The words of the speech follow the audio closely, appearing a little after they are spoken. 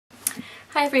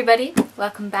Hi everybody,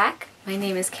 welcome back. My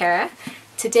name is Kara.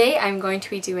 Today I'm going to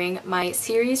be doing my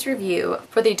series review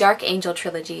for the Darkangel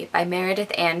trilogy by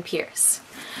Meredith and Pierce.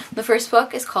 The first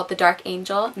book is called The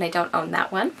Darkangel, and I don't own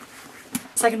that one.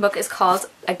 The second book is called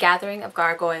A Gathering of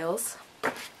Gargoyles.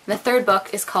 And the third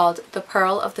book is called The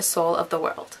Pearl of the Soul of the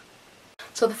World.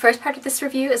 So the first part of this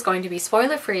review is going to be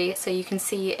spoiler-free, so you can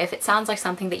see if it sounds like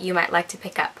something that you might like to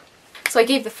pick up. So I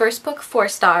gave the first book 4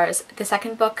 stars, the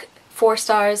second book 4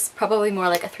 stars, probably more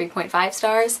like a 3.5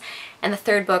 stars, and the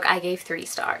third book I gave 3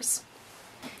 stars.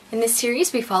 In this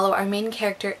series we follow our main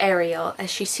character Ariel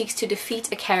as she seeks to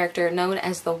defeat a character known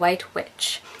as the White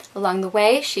Witch. Along the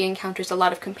way she encounters a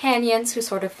lot of companions who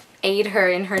sort of aid her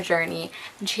in her journey,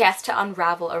 and she has to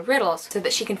unravel a riddle so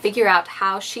that she can figure out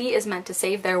how she is meant to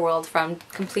save their world from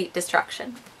complete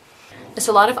destruction. There's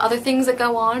a lot of other things that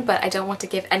go on, but I don't want to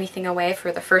give anything away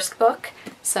for the first book,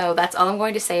 so that's all I'm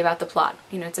going to say about the plot.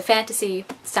 You know, it's a fantasy,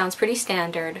 sounds pretty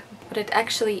standard, but it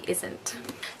actually isn't.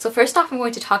 So first off I'm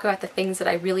going to talk about the things that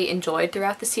I really enjoyed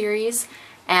throughout the series,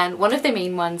 and one of the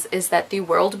main ones is that the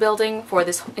world building for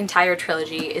this entire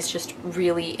trilogy is just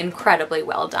really incredibly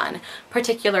well done,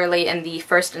 particularly in the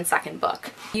first and second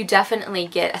book. You definitely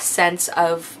get a sense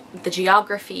of the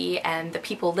geography and the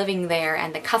people living there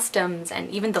and the customs and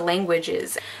even the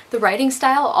languages. The writing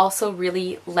style also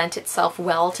really lent itself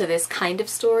well to this kind of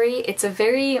story. It's a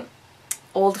very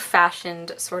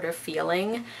old-fashioned sort of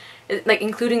feeling. Like,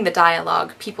 including the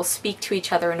dialogue, people speak to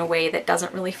each other in a way that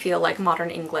doesn't really feel like modern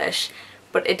English,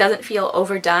 but it doesn't feel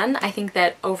overdone. I think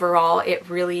that overall it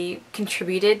really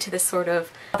contributed to this sort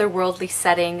of otherworldly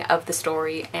setting of the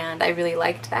story, and I really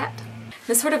liked that.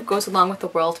 This sort of goes along with the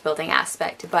world building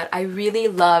aspect, but I really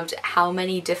loved how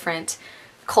many different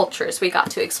cultures we got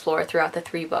to explore throughout the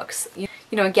 3 books. You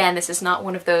know, again, this is not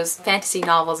one of those fantasy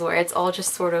novels where it's all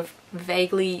just sort of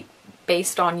vaguely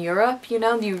based on Europe, you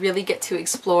know? You really get to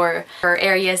explore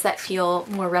areas that feel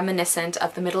more reminiscent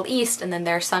of the Middle East, and then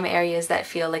there are some areas that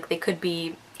feel like they could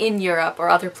be in Europe or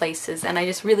other places, and I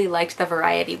just really liked the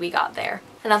variety we got there.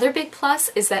 Another big plus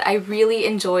is that I really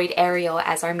enjoyed Ariel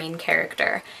as our main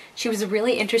character. She was a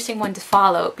really interesting one to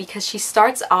follow because she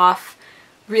starts off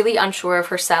really unsure of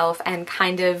herself and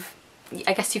kind of,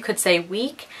 I guess you could say,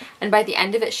 weak, and by the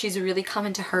end of it she's really come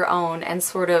into her own and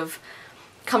sort of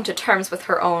come to terms with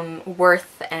her own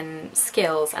worth and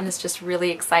skills, and it's just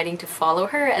really exciting to follow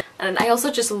her. And I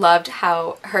also just loved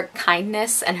how her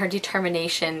kindness and her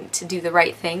determination to do the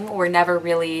right thing were never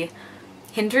really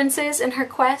hindrances in her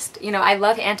quest. You know, I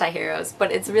love anti-heroes,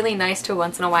 but it's really nice to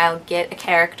once in a while get a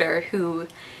character who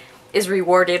is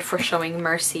rewarded for showing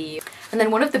mercy. And then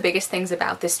one of the biggest things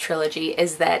about this trilogy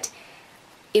is that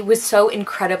it was so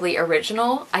incredibly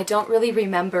original. I don't really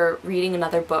remember reading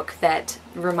another book that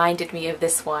reminded me of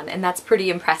this one, and that's pretty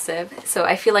impressive. So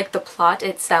I feel like the plot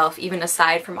itself, even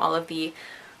aside from all of the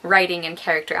writing and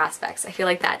character aspects, I feel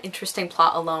like that interesting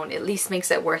plot alone at least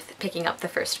makes it worth picking up the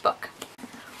first book.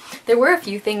 There were a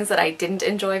few things that I didn't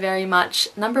enjoy very much.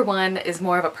 Number one is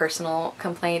more of a personal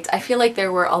complaint. I feel like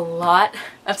there were a lot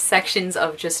of sections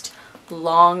of just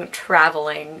long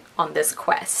traveling on this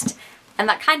quest. And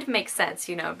that kind of makes sense,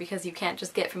 you know, because you can't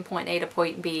just get from point A to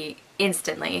point B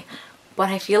instantly. But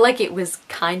I feel like it was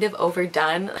kind of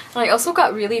overdone. And I also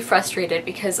got really frustrated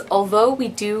because although we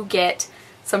do get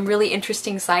some really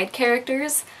interesting side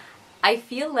characters, I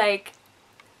feel like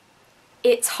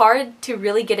it's hard to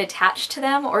really get attached to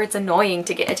them, or it's annoying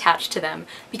to get attached to them,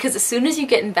 because as soon as you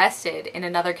get invested in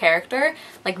another character,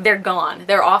 like, they're gone.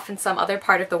 They're off in some other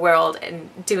part of the world and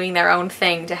doing their own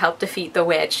thing to help defeat the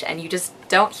witch, and you just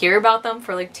don't hear about them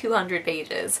for like 200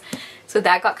 pages. So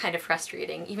that got kind of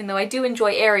frustrating. Even though I do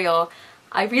enjoy Ariel,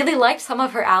 I really liked some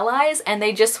of her allies, and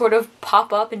they just sort of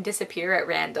pop up and disappear at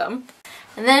random.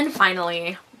 And then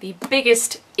finally, the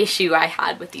biggest issue I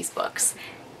had with these books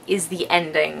is the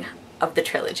ending of the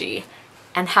trilogy,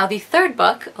 and how the third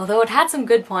book, although it had some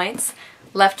good points,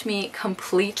 left me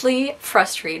completely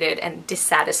frustrated and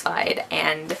dissatisfied,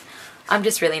 and I'm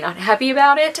just really not happy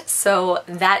about it, so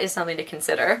that is something to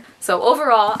consider. So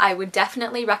overall, I would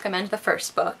definitely recommend the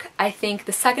first book. I think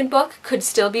the second book could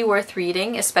still be worth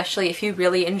reading, especially if you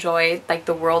really enjoy like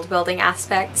the world building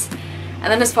aspects.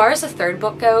 And then as far as the third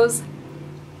book goes,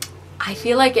 I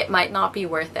feel like it might not be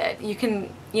worth it. You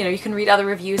can read other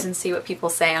reviews and see what people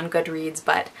say on Goodreads,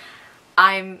 but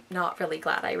I'm not really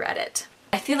glad I read it.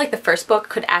 I feel like the first book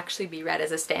could actually be read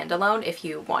as a standalone if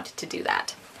you wanted to do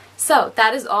that. So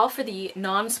that is all for the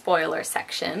non-spoiler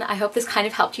section. I hope this kind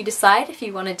of helped you decide if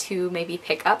you wanted to maybe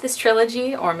pick up this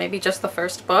trilogy or maybe just the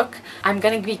first book. I'm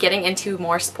going to be getting into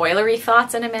more spoilery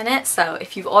thoughts in a minute, so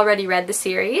if you've already read the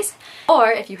series,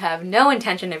 or if you have no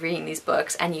intention of reading these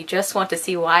books and you just want to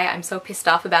see why I'm so pissed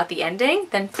off about the ending,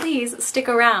 then please stick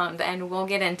around and we'll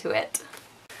get into it.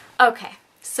 Okay,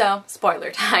 so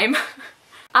spoiler time.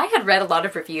 I had read a lot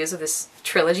of reviews of this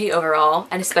trilogy overall,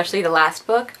 and especially the last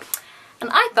book, and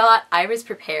I thought I was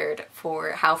prepared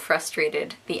for how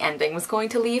frustrated the ending was going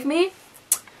to leave me.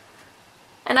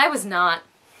 And I was not.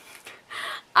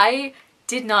 I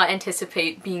did not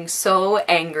anticipate being so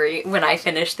angry when I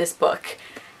finished this book.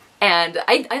 And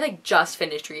I like just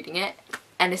finished reading it,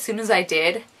 and as soon as I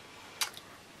did,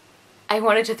 I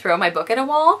wanted to throw my book at a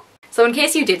wall. So in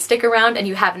case you did stick around and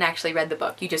you haven't actually read the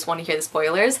book, you just want to hear the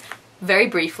spoilers, very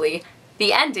briefly,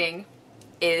 the ending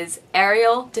is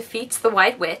Ariel defeats the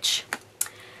White Witch,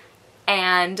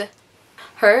 and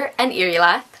her and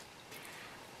Irilath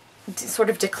sort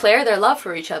of declare their love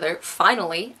for each other,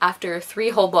 finally, after 3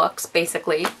 whole books,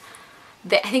 basically.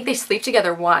 I think they sleep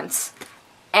together once,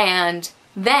 and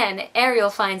then Ariel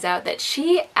finds out that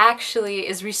she actually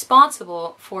is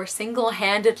responsible for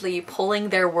single-handedly pulling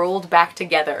their world back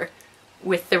together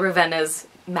with the Ravenna's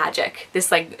magic.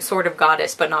 This like sort of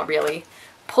goddess, but not really.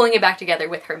 Pulling it back together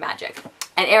with her magic.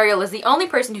 And Ariel is the only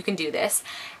person who can do this,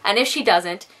 and if she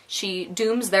doesn't, she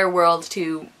dooms their world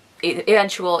to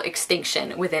eventual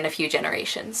extinction within a few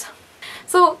generations.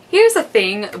 So here's the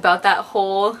thing about that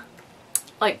whole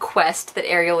like quest that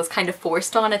Ariel is kind of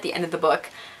forced on at the end of the book.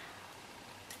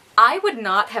 I would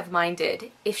not have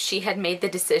minded if she had made the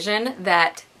decision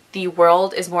that the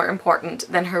world is more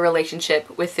important than her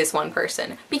relationship with this one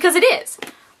person, because it is.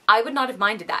 I would not have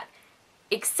minded that,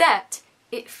 except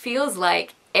it feels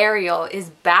like Ariel is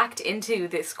backed into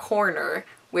this corner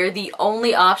where the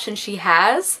only option she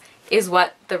has is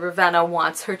what the Ravenna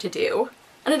wants her to do.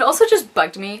 And it also just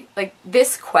bugged me, like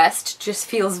this quest just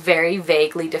feels very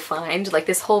vaguely defined, like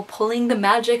this whole pulling the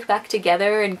magic back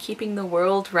together and keeping the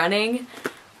world running.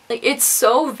 Like it's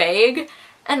so vague,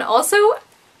 and also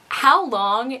how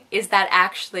long is that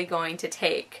actually going to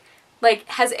take? Like,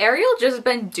 has Ariel just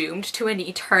been doomed to an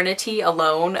eternity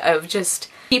alone of just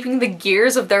keeping the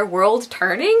gears of their world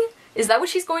turning? Is that what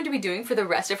she's going to be doing for the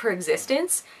rest of her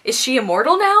existence? Is she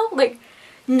immortal now? Like,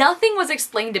 nothing was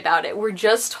explained about it. We're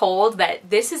just told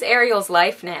that this is Ariel's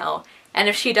life now, and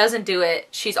if she doesn't do it,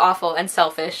 she's awful and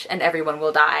selfish and everyone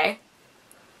will die.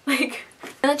 Like,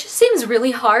 and it just seems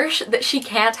really harsh that she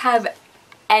can't have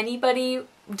anybody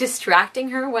distracting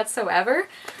her whatsoever.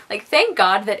 Like, thank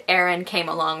God that Aaron came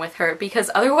along with her, because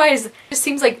otherwise it just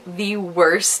seems like the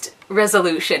worst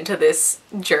resolution to this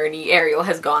journey Ariel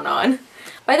has gone on.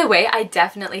 By the way, I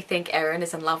definitely think Aaron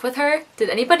is in love with her. Did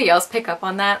anybody else pick up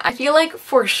on that? I feel like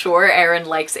for sure Aaron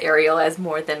likes Ariel as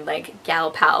more than like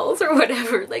gal pals or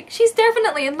whatever. Like, she's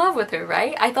definitely in love with her,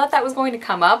 right? I thought that was going to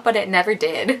come up, but it never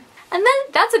did. And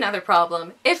then that's another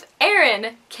problem. If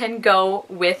Aaron can go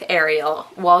with Ariel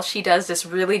while she does this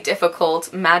really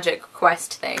difficult magic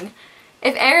quest thing,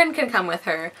 if Aaron can come with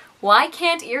her, why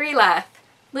can't Irilath?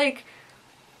 Like,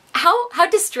 how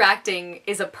distracting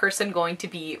is a person going to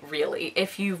be, really,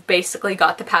 if you've basically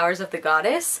got the powers of the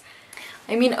goddess?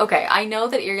 I mean, okay, I know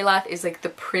that Irilath is like the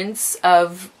prince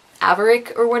of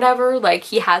Avaric or whatever, like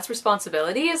he has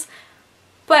responsibilities,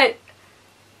 but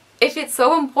if it's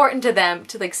so important to them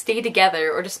to like stay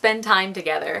together or to spend time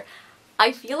together,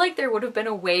 I feel like there would have been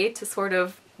a way to sort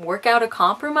of work out a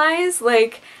compromise.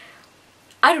 Like,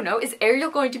 I don't know, is Ariel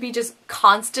going to be just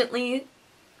constantly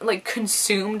like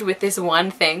consumed with this one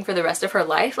thing for the rest of her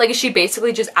life? Like, is she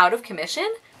basically just out of commission?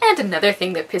 And another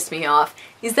thing that pissed me off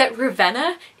is that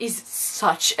Ravenna is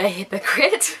such a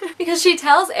hypocrite because she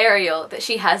tells Ariel that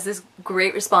she has this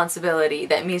great responsibility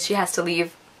that means she has to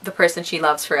leave the person she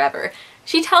loves forever.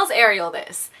 She tells Ariel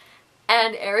this,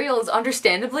 and Ariel is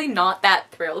understandably not that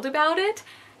thrilled about it,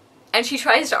 and she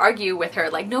tries to argue with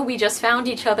her, like, no, we just found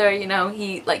each other, you know,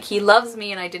 he loves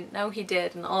me and I didn't know he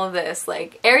did, and all of this.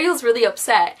 Like, Ariel's really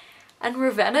upset, and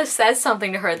Ravenna says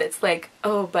something to her that's like,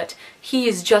 oh, but he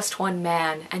is just one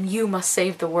man, and you must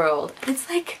save the world. And it's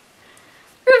like,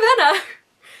 Ravenna,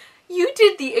 you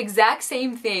did the exact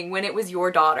same thing when it was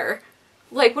your daughter.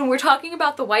 Like, when we're talking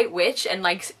about the White Witch and,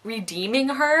 like, redeeming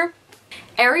her,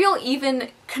 Ariel even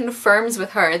confirms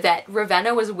with her that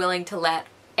Ravenna was willing to let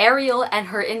Ariel and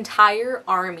her entire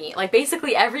army, like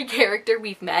basically every character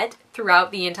we've met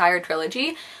throughout the entire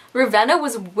trilogy, Ravenna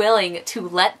was willing to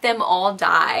let them all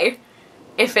die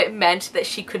if it meant that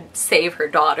she could save her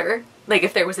daughter. Like,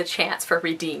 if there was a chance for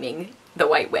redeeming the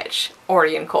White Witch,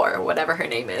 Orion Core, whatever her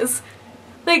name is.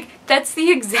 Like, that's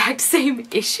the exact same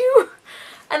issue.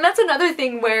 And that's another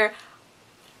thing where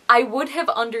I would have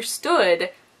understood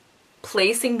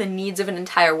placing the needs of an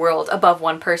entire world above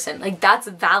one person. Like, that's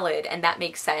valid and that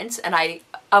makes sense and I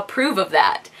approve of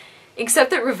that.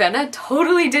 Except that Ravenna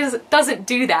totally doesn't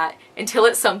do that until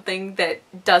it's something that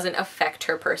doesn't affect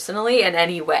her personally in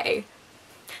any way.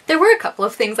 There were a couple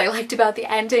of things I liked about the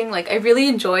ending. Like, I really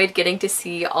enjoyed getting to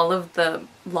see all of the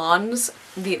lawns,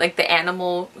 the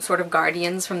animal sort of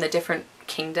guardians from the different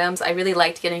kingdoms. I really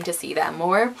liked getting to see them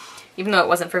more, even though it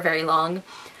wasn't for very long.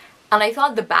 And I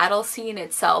thought the battle scene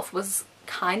itself was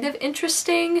kind of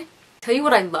interesting. Tell you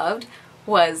what I loved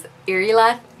was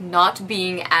Irileth not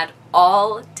being at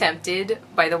all tempted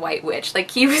by the White Witch.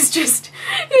 Like, he was just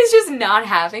not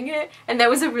having it, and that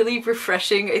was a really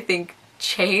refreshing, I think,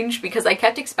 change, because I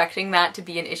kept expecting that to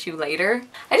be an issue later.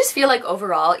 I just feel like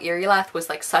overall Irileth was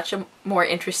like such a more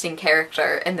interesting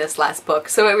character in this last book,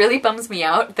 so it really bums me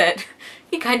out that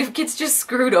he kind of gets just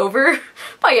screwed over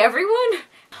by everyone.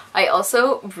 I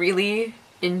also really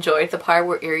enjoyed the part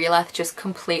where Irileth just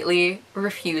completely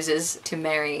refuses to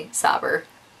marry Saber.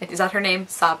 Is that her name?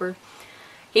 Saber?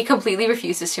 He completely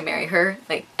refuses to marry her,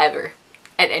 like, ever,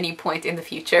 at any point in the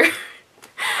future.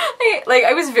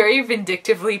 I was very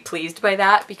vindictively pleased by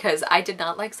that because I did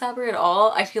not like Saber at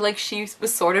all. I feel like she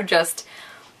was sort of just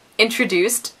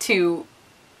introduced to,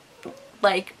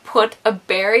 like, put a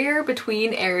barrier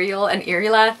between Ariel and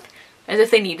Irileth as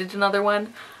if they needed another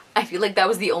one. I feel like that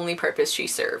was the only purpose she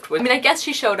served. I mean, I guess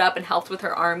she showed up and helped with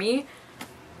her army,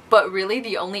 but really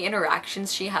the only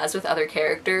interactions she has with other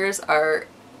characters are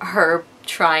her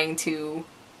trying to,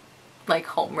 like,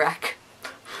 home wreck.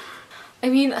 I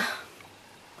mean,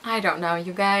 I don't know,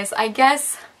 you guys. I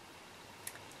guess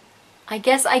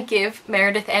I give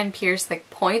Meredith and Pierce, like,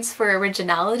 points for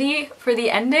originality for the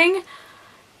ending.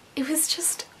 It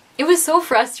was so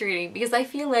frustrating because I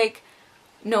feel like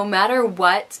no matter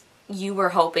what you were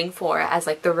hoping for as,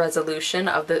 like, the resolution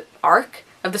of the arc,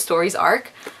 of the story's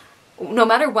arc, no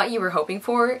matter what you were hoping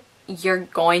for, you're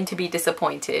going to be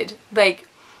disappointed. Like,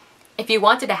 if you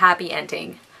wanted a happy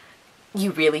ending,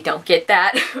 you really don't get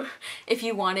that. If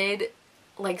you wanted,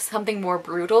 like, something more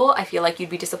brutal, I feel like you'd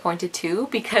be disappointed too,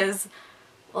 because,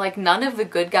 like, none of the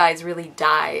good guys really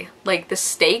die. Like, the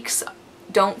stakes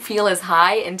don't feel as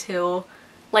high until,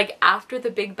 like, after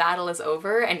the big battle is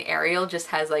over and Ariel just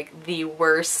has, like, the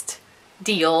worst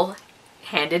deal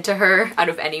handed to her out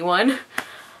of anyone.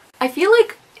 I feel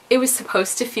like it was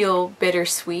supposed to feel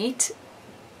bittersweet,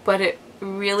 but it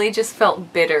really just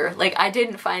felt bitter. Like, I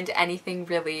didn't find anything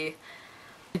really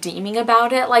redeeming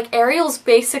about it. Like, Ariel's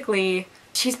basically,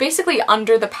 she's basically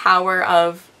under the power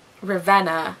of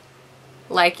Ravenna,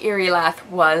 like Irileth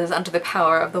was under the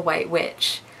power of the White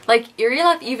Witch. Like,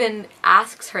 Irileth even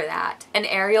asks her that, and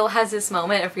Ariel has this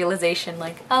moment of realization,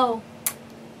 like, oh,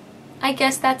 I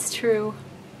guess that's true.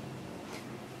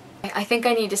 I think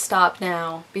I need to stop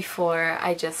now before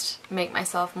I just make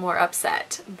myself more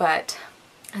upset, but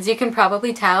as you can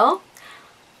probably tell,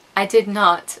 I did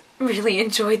not really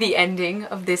enjoy the ending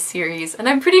of this series, and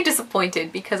I'm pretty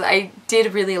disappointed because I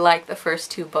did really like the first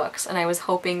two books and I was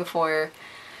hoping for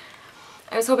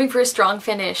a strong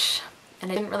finish,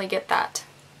 and I didn't really get that.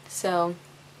 So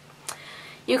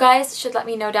you guys should let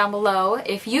me know down below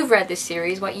if you've read this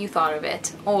series, what you thought of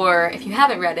it, or if you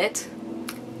haven't read it,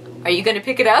 are you gonna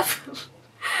pick it up?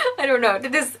 I don't know,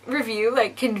 did this review,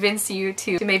 like, convince you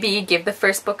to maybe give the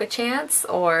first book a chance,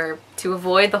 or to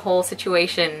avoid the whole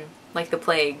situation like the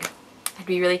plague? I'd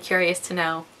be really curious to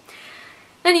know.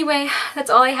 Anyway,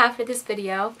 that's all I have for this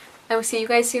video. I will see you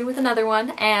guys soon with another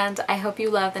one, and I hope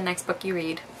you love the next book you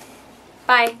read.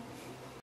 Bye!